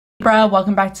Libra,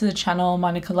 welcome back to the channel.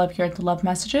 Monica Love here at the Love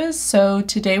Messages. So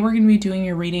today we're going to be doing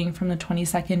your reading from the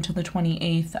 22nd to the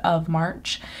 28th of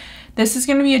March. This is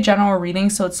going to be a general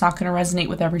reading, so it's not going to resonate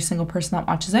with every single person that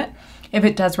watches it. If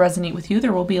it does resonate with you,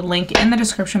 there will be a link in the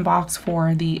description box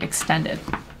for the extended.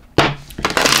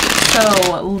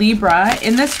 So Libra,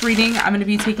 in this reading, I'm going to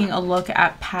be taking a look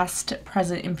at past,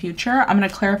 present, and future. I'm going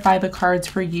to clarify the cards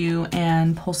for you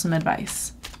and pull some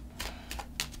advice.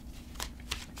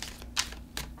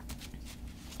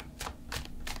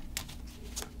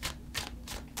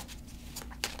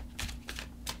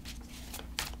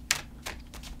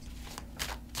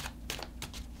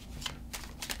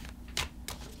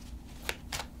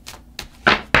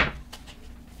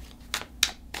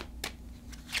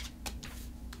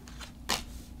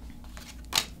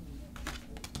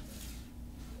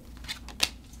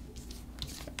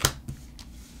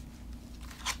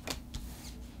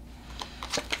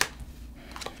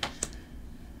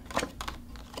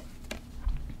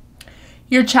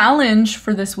 Your challenge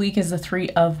for this week is the Three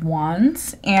of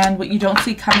Wands, and what you don't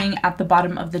see coming at the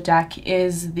bottom of the deck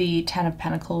is the Ten of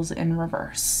Pentacles in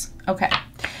reverse. Okay,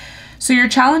 so your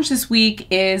challenge this week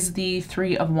is the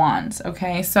Three of Wands,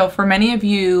 okay? So for many of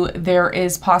you, there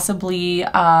is possibly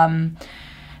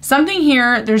something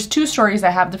here. There's two stories I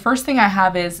have. The first thing I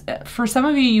have is, for some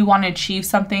of you, you want to achieve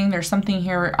something. There's something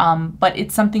here, but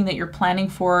it's something that you're planning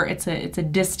for. It's a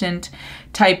distant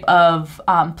type of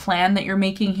plan that you're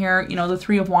making here. You know, the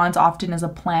Three of Wands often is a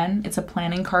plan. It's a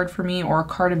planning card for me, or a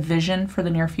card of vision for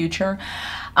the near future.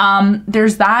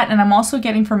 There's that, and I'm also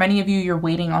getting, for many of you, you're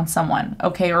waiting on someone,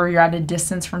 okay, or you're at a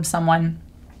distance from someone.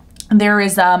 There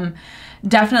is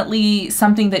definitely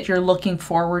something that you're looking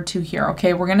forward to here,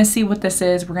 okay? We're going to see what this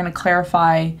is. We're going to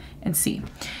clarify and see.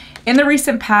 In the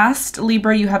recent past,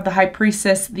 Libra, you have the High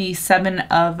Priestess, the Seven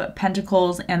of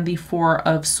Pentacles, and the Four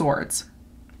of Swords.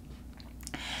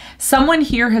 Someone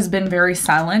here has been very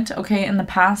silent, okay? In the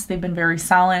past, they've been very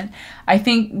silent. I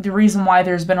think the reason why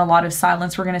there's been a lot of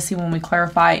silence, we're going to see when we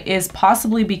clarify, is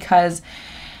possibly because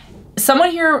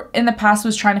someone here in the past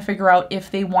was trying to figure out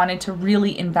if they wanted to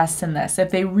really invest in this,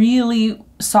 if they really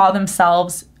saw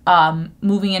themselves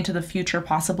moving into the future,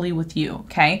 possibly with you,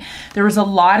 okay? There was a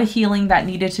lot of healing that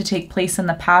needed to take place in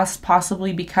the past,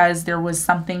 possibly because there was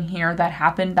something here that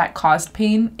happened that caused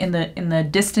pain in the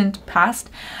distant past.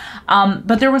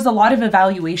 But there was a lot of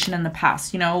evaluation in the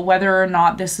past, you know, whether or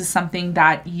not this is something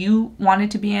that you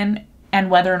wanted to be in, and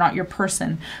whether or not your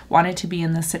person wanted to be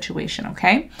in this situation,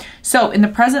 okay? So in the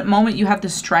present moment, you have the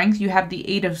Strength, you have the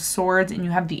Eight of Swords, and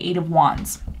you have the Eight of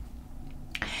Wands.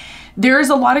 There is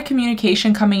a lot of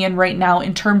communication coming in right now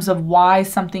in terms of why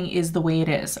something is the way it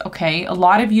is, okay? A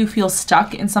lot of you feel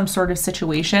stuck in some sort of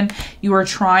situation. You are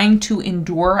trying to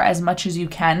endure as much as you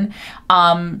can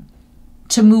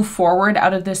to move forward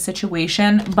out of this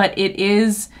situation, but it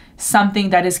is something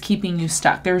that is keeping you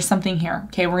stuck. There's something here,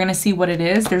 okay? We're going to see what it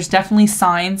is. There's definitely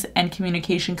signs and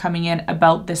communication coming in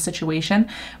about this situation.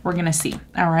 We're going to see,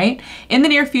 all right? In the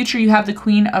near future, you have the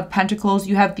Queen of Pentacles,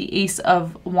 you have the Ace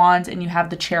of Wands, and you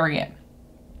have the Chariot.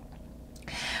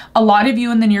 A lot of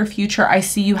you in the near future, I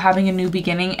see you having a new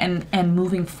beginning and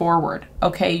moving forward,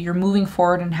 okay? You're moving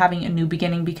forward and having a new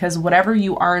beginning, because whatever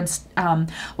you are,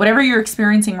 whatever you're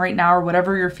experiencing right now, or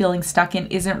whatever you're feeling stuck in,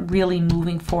 isn't really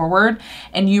moving forward,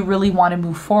 and you really want to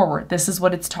move forward. This is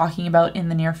what it's talking about in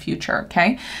the near future,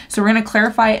 okay? So we're going to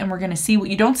clarify, and we're going to see what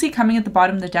you don't see coming at the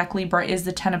bottom of the deck, Libra, is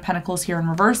the Ten of Pentacles here in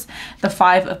reverse, the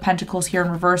Five of Pentacles here in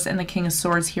reverse, and the King of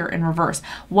Swords here in reverse.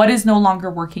 What is no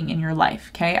longer working in your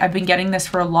life, okay? I've been getting this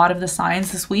for a lot of the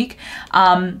signs this week,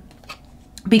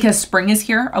 because spring is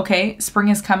here, okay? Spring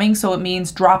is coming, so it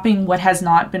means dropping what has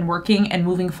not been working and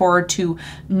moving forward to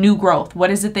new growth. What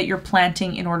is it that you're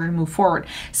planting in order to move forward?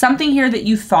 Something here that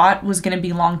you thought was going to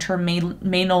be long-term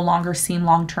may no longer seem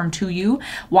long-term to you.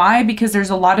 Why? Because there's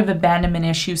a lot of abandonment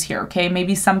issues here, okay?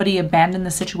 Maybe somebody abandoned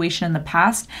the situation in the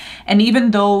past, and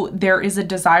even though there is a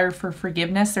desire for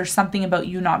forgiveness, there's something about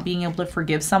you not being able to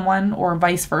forgive someone, or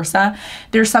vice versa.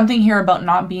 There's something here about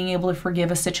not being able to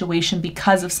forgive a situation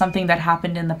because of something that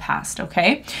happened in the past,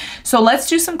 okay? So let's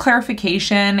do some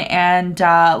clarification, and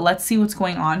let's see what's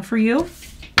going on for you.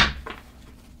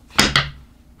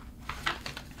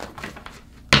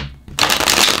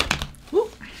 Ooh.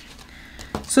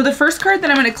 So the first card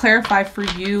that I'm going to clarify for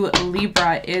you,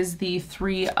 Libra, is the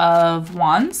Three of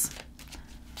Wands.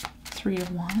 Three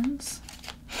of Wands.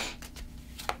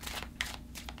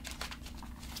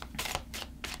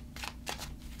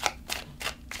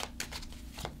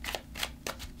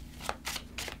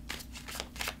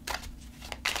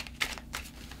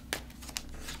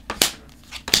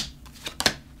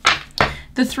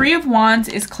 The Three of Wands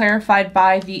is clarified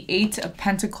by the Eight of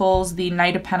Pentacles, the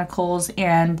Knight of Pentacles,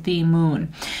 and the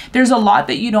Moon. There's a lot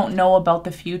that you don't know about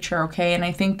the future, okay? And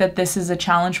I think that this is a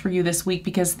challenge for you this week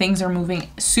because things are moving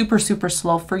super, super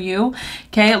slow for you,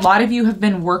 okay? A lot of you have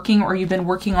been working, or you've been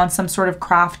working on some sort of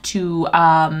craft to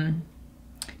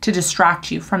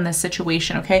distract you from this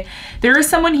situation, okay? There is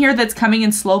someone here that's coming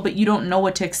in slow, but you don't know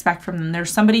what to expect from them.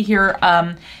 There's somebody here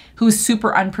who's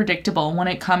super unpredictable when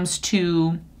it comes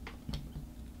to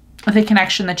the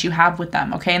connection that you have with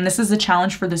them, okay? And this is a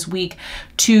challenge for this week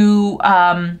to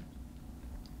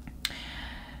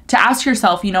ask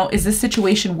yourself, you know, is this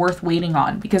situation worth waiting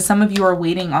on? Because some of you are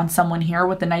waiting on someone here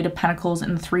with the Knight of Pentacles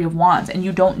and the Three of Wands, and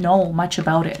you don't know much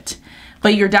about it,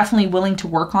 but you're definitely willing to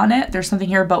work on it. There's something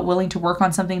here about willing to work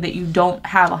on something that you don't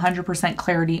have 100%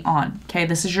 clarity on, okay?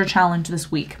 This is your challenge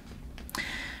this week.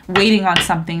 Waiting on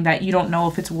something that you don't know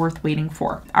if it's worth waiting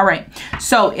for. All right.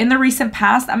 So in the recent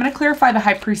past, I'm going to clarify the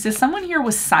High Priestess. Someone here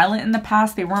was silent in the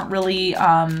past. They weren't really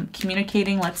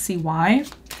communicating. Let's see why.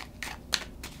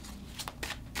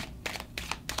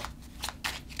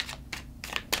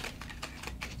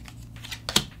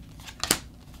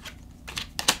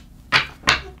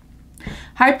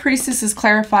 High Priestess is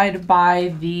clarified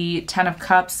by the Ten of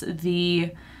Cups,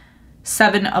 the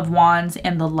Seven of Wands,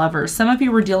 and the Lovers. Some of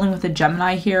you were dealing with a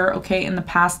Gemini here, okay, in the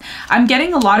past. I'm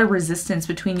getting a lot of resistance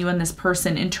between you and this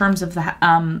person in terms of the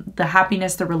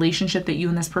happiness, the relationship that you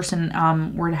and this person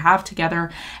were to have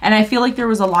together. And I feel like there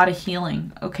was a lot of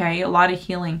healing, okay, a lot of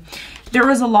healing. There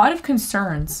was a lot of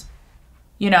concerns,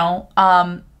 you know,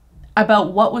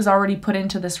 about what was already put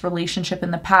into this relationship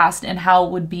in the past and how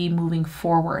it would be moving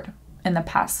forward in the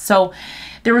past. So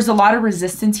there was a lot of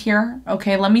resistance here.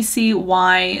 Okay, let me see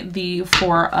why the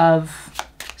Four of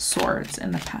Swords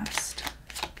in the past.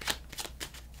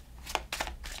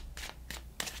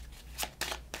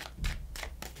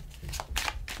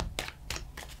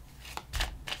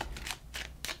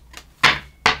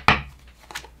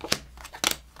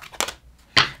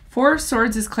 Four of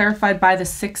Swords is clarified by the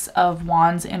Six of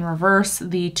Wands in reverse,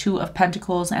 the Two of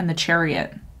Pentacles, and the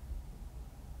Chariot.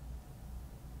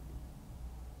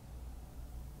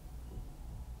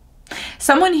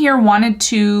 Someone here wanted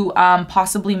to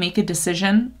possibly make a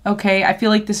decision, okay? I feel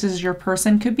like this is your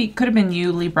person. Could have been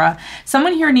you, Libra.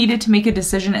 Someone here needed to make a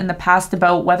decision in the past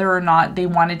about whether or not they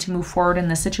wanted to move forward in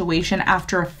the situation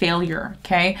after a failure,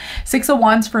 okay? Six of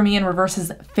Wands for me in reverse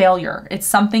is failure. It's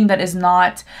something that is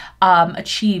not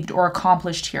achieved or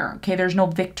accomplished here, okay? There's no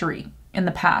victory in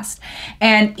the past.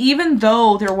 And even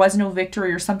though there was no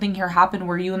victory or something here happened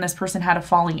where you and this person had a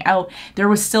falling out, there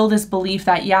was still this belief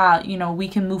that, yeah, you know, we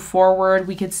can move forward.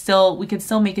 We could still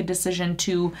make a decision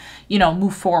to, you know,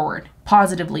 move forward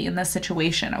positively in this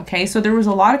situation. Okay. So there was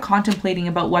a lot of contemplating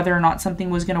about whether or not something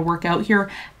was going to work out here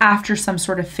after some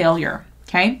sort of failure.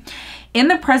 Okay. In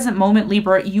the present moment,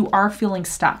 Libra, you are feeling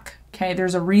stuck. Okay,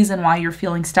 there's a reason why you're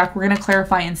feeling stuck. We're going to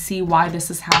clarify and see why this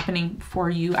is happening for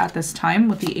you at this time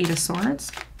with the Eight of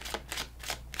Swords.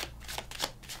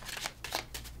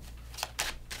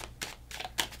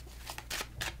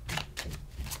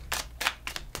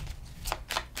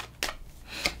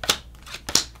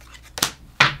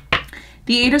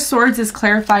 The Eight of Swords is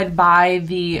clarified by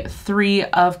the Three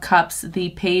of Cups,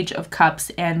 the Page of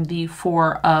Cups, and the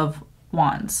Four of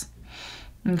Wands.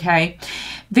 Okay,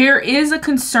 there is a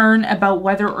concern about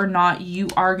whether or not you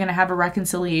are going to have a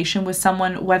reconciliation with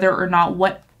someone, whether or not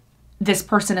what this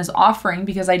person is offering,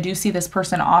 because I do see this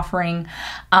person offering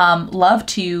love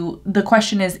to you. The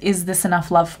question is this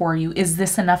enough love for you? Is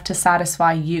this enough to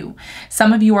satisfy you?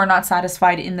 Some of you are not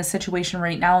satisfied in the situation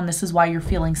right now, and this is why you're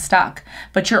feeling stuck.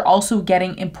 But you're also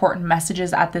getting important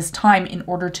messages at this time in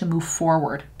order to move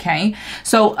forward, okay?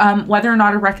 So whether or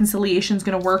not a reconciliation is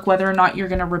going to work, whether or not you're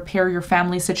going to repair your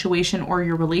family situation or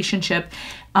your relationship,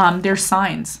 there's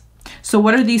signs. So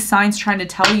what are these signs trying to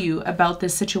tell you about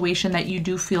this situation that you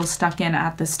do feel stuck in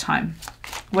at this time?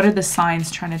 What are the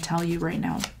signs trying to tell you right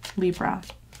now, Libra?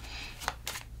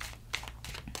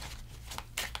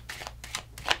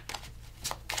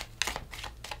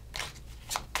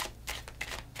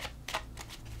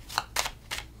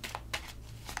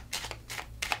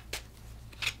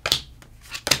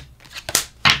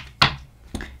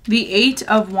 The Eight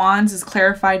of Wands is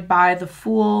clarified by the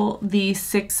Fool, the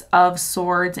Six of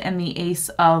Swords, and the Ace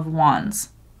of Wands.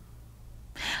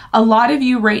 A lot of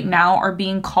you right now are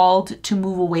being called to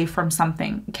move away from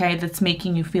something, okay, that's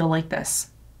making you feel like this.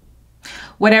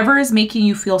 Whatever is making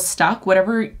you feel stuck,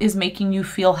 whatever is making you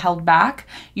feel held back,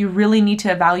 you really need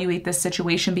to evaluate this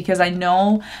situation, because I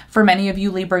know for many of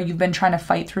you, Libra, you've been trying to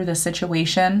fight through this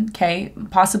situation, okay?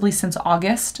 Possibly since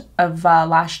August of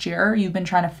last year, you've been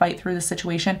trying to fight through this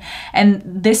situation. And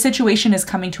this situation is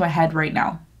coming to a head right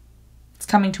now. It's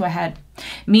coming to a head,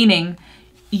 meaning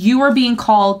you are being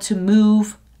called to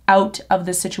move out of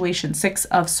this situation. 6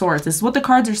 of Swords. This is what the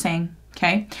cards are saying.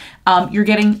 Okay. You're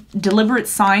getting deliberate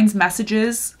signs,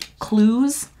 messages,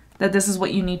 clues that this is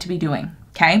what you need to be doing.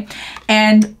 Okay.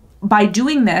 And by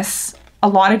doing this, a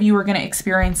lot of you are going to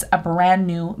experience a brand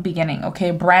new beginning. Okay.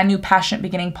 A brand new passionate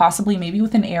beginning, possibly maybe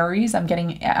with an Aries. I'm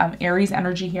getting Aries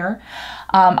energy here.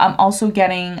 I'm also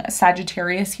getting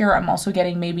Sagittarius here. I'm also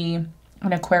getting maybe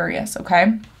an Aquarius.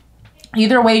 Okay.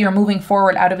 Either way, you're moving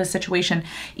forward out of a situation.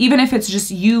 Even if it's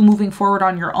just you moving forward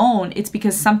on your own, it's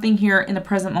because something here in the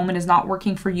present moment is not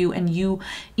working for you, and you,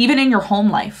 even in your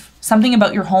home life, something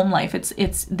about your home life,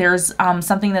 there's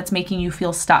something that's making you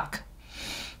feel stuck.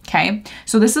 Okay,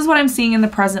 so this is what I'm seeing in the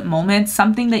present moment.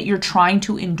 Something that you're trying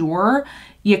to endure,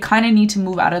 you kind of need to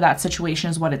move out of that situation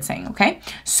is what it's saying. Okay,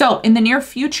 so in the near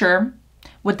future,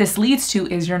 what this leads to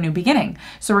is your new beginning.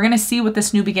 So we're going to see what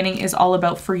this new beginning is all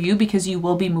about for you, because you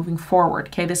will be moving forward.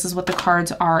 Okay, this is what the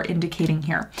cards are indicating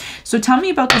here. So tell me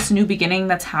about this new beginning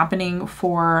that's happening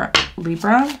for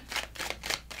Libra.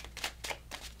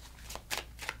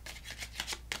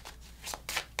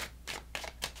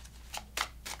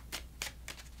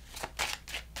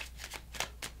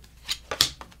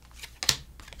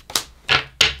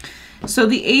 So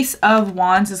the Ace of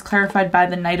Wands is clarified by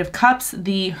the Knight of Cups,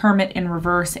 the Hermit in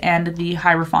reverse, and the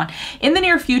Hierophant. In the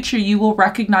near future, you will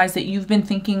recognize that you've been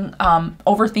thinking,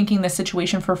 overthinking this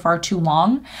situation for far too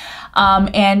long.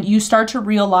 And you start to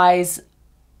realize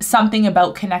something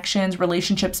about connections,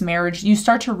 relationships, marriage. You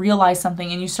start to realize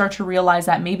something, and you start to realize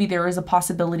that maybe there is a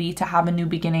possibility to have a new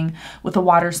beginning with a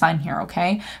water sign here,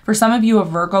 okay? For some of you, a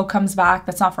Virgo comes back.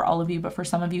 That's not for all of you, but for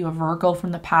some of you, a Virgo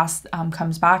from the past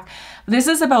comes back. This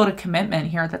is about a commitment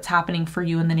here that's happening for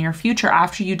you in the near future.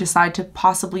 After you decide to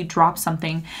possibly drop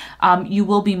something, you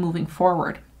will be moving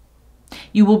forward.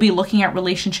 You will be looking at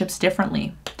relationships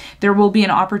differently. There will be an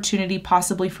opportunity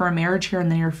possibly for a marriage here in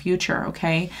the near future,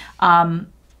 okay?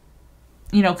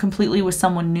 You know, completely with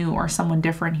someone new or someone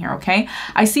different here, okay?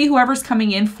 I see whoever's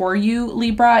coming in for you,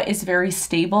 Libra, is very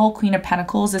stable. Queen of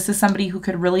Pentacles. This is somebody who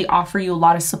could really offer you a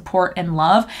lot of support and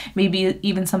love, maybe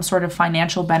even some sort of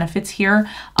financial benefits here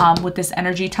with this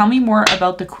energy. Tell me more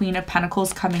about the Queen of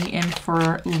Pentacles coming in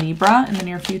for Libra in the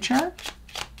near future.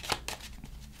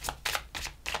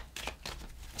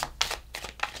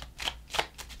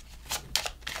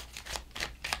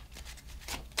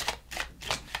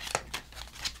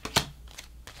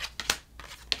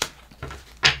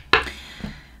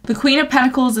 The Queen of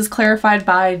Pentacles is clarified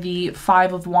by the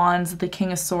 5 of Wands, the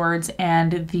King of Swords,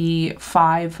 and the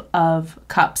 5 of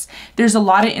Cups. There's a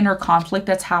lot of inner conflict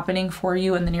that's happening for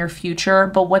you in the near future,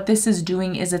 but what this is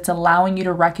doing is it's allowing you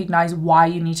to recognize why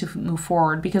you need to move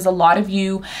forward, because a lot of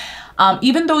you,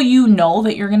 even though you know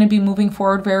that you're going to be moving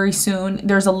forward very soon,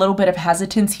 there's a little bit of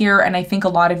hesitance here, and I think a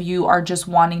lot of you are just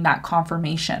wanting that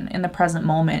confirmation in the present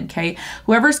moment, okay?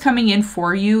 Whoever's coming in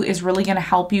for you is really going to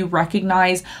help you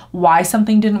recognize why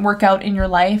something didn't work out in your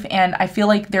life, and I feel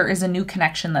like there is a new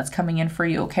connection that's coming in for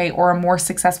you, okay? Or a more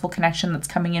successful connection that's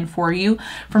coming in for you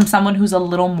from someone who's a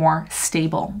little more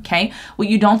stable, okay? What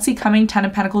you don't see coming, 10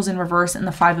 of Pentacles in reverse and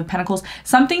the 5 of Pentacles,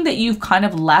 something that you've kind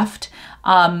of left,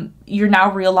 you're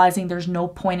now realizing there's no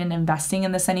point in investing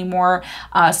in this anymore.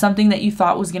 Something that you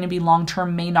thought was going to be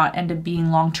long-term may not end up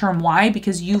being long-term. Why?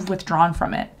 Because you've withdrawn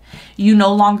from it. You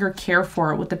no longer care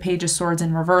for it with the Page of Swords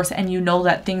in reverse, and you know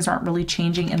that things aren't really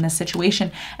changing in this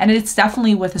situation. And it's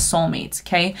definitely with a soulmate,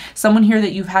 okay? Someone here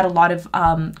that you've had a lot of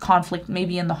conflict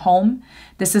maybe in the home.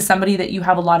 This is somebody that you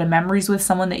have a lot of memories with,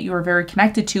 someone that you are very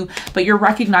connected to, but you're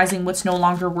recognizing what's no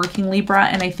longer working, Libra.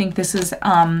 And I think this is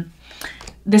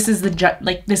this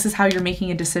is how you're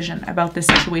making a decision about this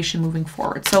situation moving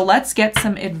forward. So let's get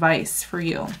some advice for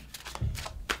you.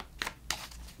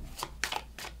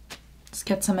 Let's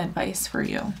get some advice for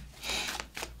you.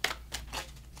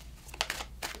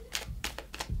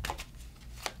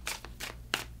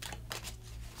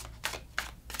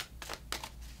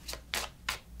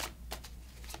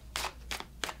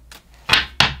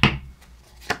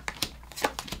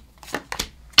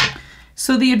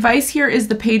 So the advice here is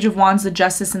the Page of Wands, the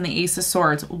Justice, and the Ace of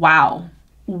Swords. Wow.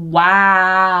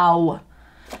 Wow.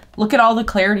 Look at all the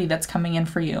clarity that's coming in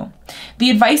for you.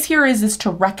 The advice here is to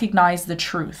recognize the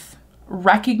truth.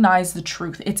 Recognize the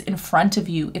truth. It's in front of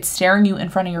you. It's staring you in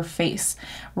front of your face.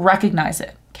 Recognize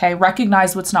it. Okay,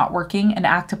 recognize what's not working and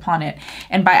act upon it.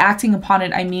 And by acting upon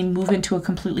it, I mean move into a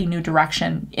completely new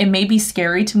direction. It may be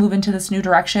scary to move into this new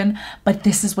direction, but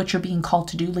this is what you're being called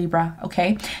to do, Libra.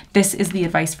 Okay, this is the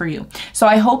advice for you. So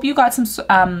I hope you got some.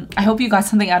 I hope you got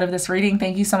something out of this reading.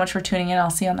 Thank you so much for tuning in.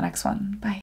 I'll see you on the next one. Bye.